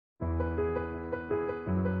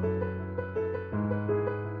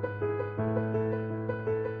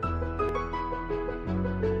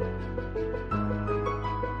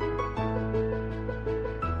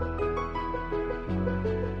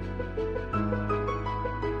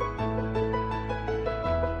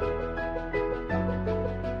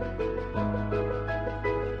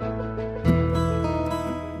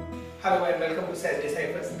to SAS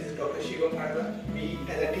Deciphers. This is Dr. Shivam Hardwork. We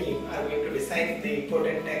as a team are going to decipher the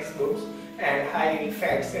important textbooks and high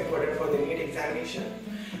facts important for the NEET examination.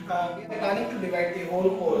 We are planning to divide the whole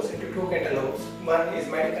course into two catalogs. One is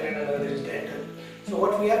medical and another is dental. So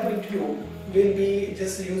what we are going to do will be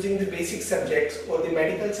just using the basic subjects or the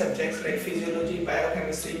medical subjects like physiology,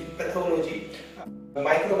 biochemistry, pathology,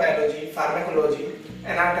 microbiology, pharmacology,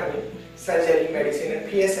 anatomy, surgery, medicine and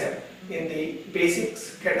PSM in the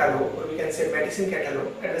basics catalog, or we can say medicine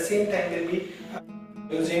catalog. At the same time we'll be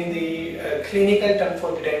using the clinical term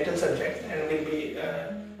for the dental subject, and we'll be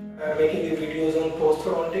making the videos on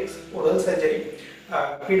prosthodontics, oral surgery,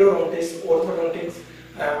 pedodontics, orthodontics,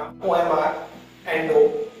 OMR,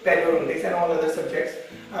 endo, periodontics and all other subjects.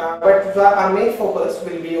 But our main focus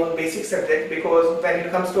will be on basic subjects, because when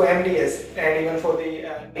it comes to MDS and even for the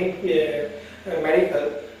NEET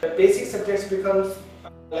medical, the basic subjects becomes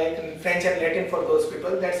like French and Latin for those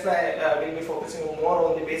people. That's why we'll be focusing more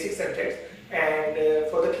on the basic subjects, and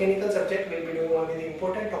for the clinical subject we'll be doing only the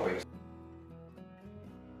important topics.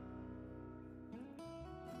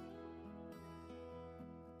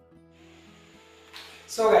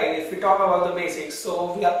 So guys, if we talk about the basics,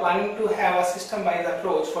 so we are planning to have a system-wise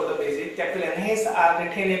approach for the basic that will enhance our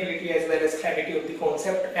retainability as well as clarity of the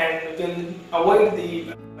concept, and will avoid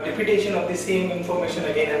the repetition of the same information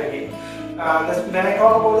again and again. When I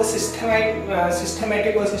talk about the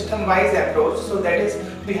systematic or system-wise approach, so that is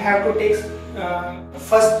we have to take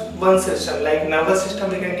first one system, like nervous system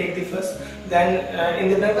we can take the first, then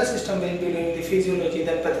in the nervous system we will be doing the physiology,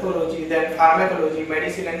 then pathology, then pharmacology,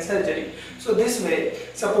 medicine and surgery. So this way,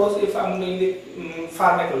 suppose if I am doing the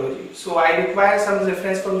pharmacology, so I require some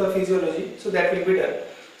reference from the physiology, so that will be done.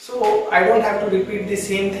 So I don't have to repeat the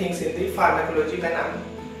same things in the pharmacology when I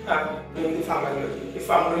am doing the pharmacology. If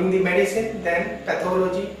I am doing the medicine, then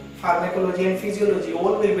pathology, pharmacology and physiology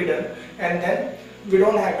all will be done, and then we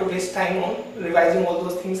don't have to waste time on revising all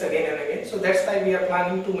those things again and again. So that's why we are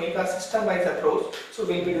planning to make a system-wise approach. So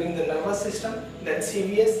we'll be doing the nervous system, then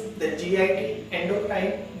CVS, then GIT,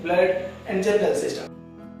 endocrine, blood and general system.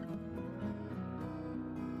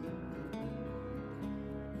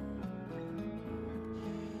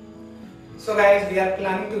 So guys, we are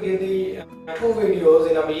planning to give the two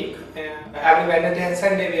videos in a week. Every Wednesday and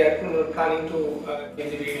Sunday we are planning to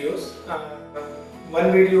give the videos.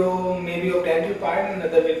 One video may be of dental part, and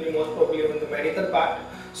another will be most probably on the medical part.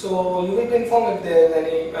 So you will be informed if there is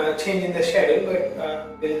any change in the schedule,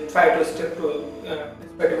 but we'll try to stick to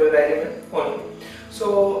this particular regimen only.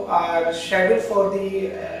 So our schedule for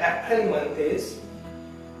the April month is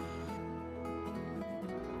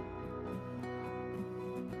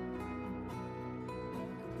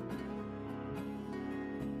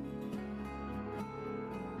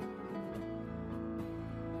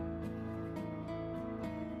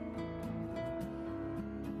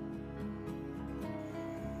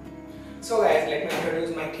So guys, let me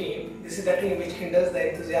introduce my team. This is the team which kindles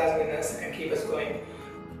the enthusiasm in us and keep us going.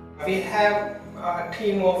 We have a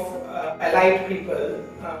team of allied people,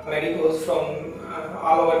 Medicos from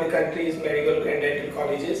all over the country's medical and dental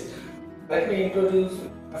colleges. Let me introduce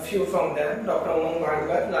a few from them. Dr.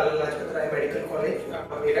 Hardwork, Lala Lajpat Rai Medical College,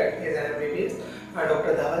 Meerut, he is an MBBS.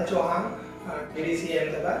 Dr. Dhaval Chauhan, GDC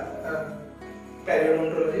Ahmedabad,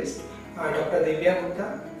 periodontologist. Dr. Divya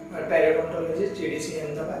Gupta, periodontologist, GDC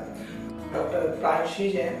Ahmedabad. Dr.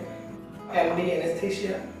 Pranshi Jain, MD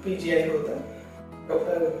Anesthesia, PGI Hota.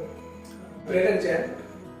 Dr. Prerak Jain,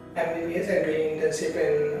 MBBS and doing internship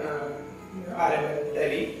in RML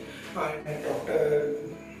Delhi. And Dr.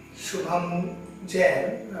 Shubham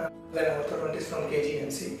Jain, an orthodontist from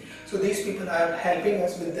KGMC. So these people are helping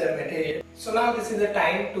us with their material. So now this is the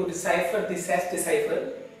time to decipher the SAS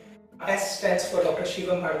Decipher. S stands for Dr.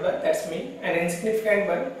 Shivam Hardwork, that's me, an insignificant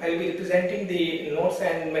one. I will be representing the notes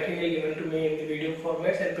and material given to me in the video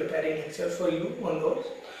formats and preparing lectures for you on those.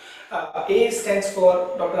 A stands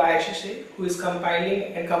for Dr. Ayesha Sheikh, who is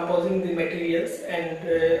compiling and composing the materials and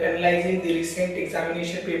analyzing the recent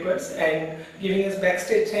examination papers and giving us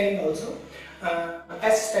backstage training also.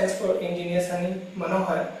 S stands for Engineer Sunny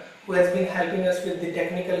Manohar, who has been helping us with the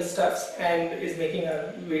technical stuffs and is making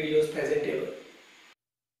our videos presentable.